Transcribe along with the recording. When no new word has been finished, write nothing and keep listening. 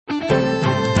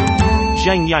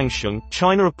Zheng Yangsheng,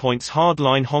 China appoints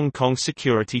hardline Hong Kong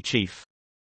security chief.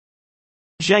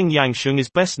 Zheng Yangsheng is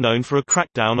best known for a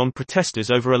crackdown on protesters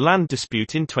over a land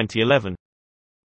dispute in 2011.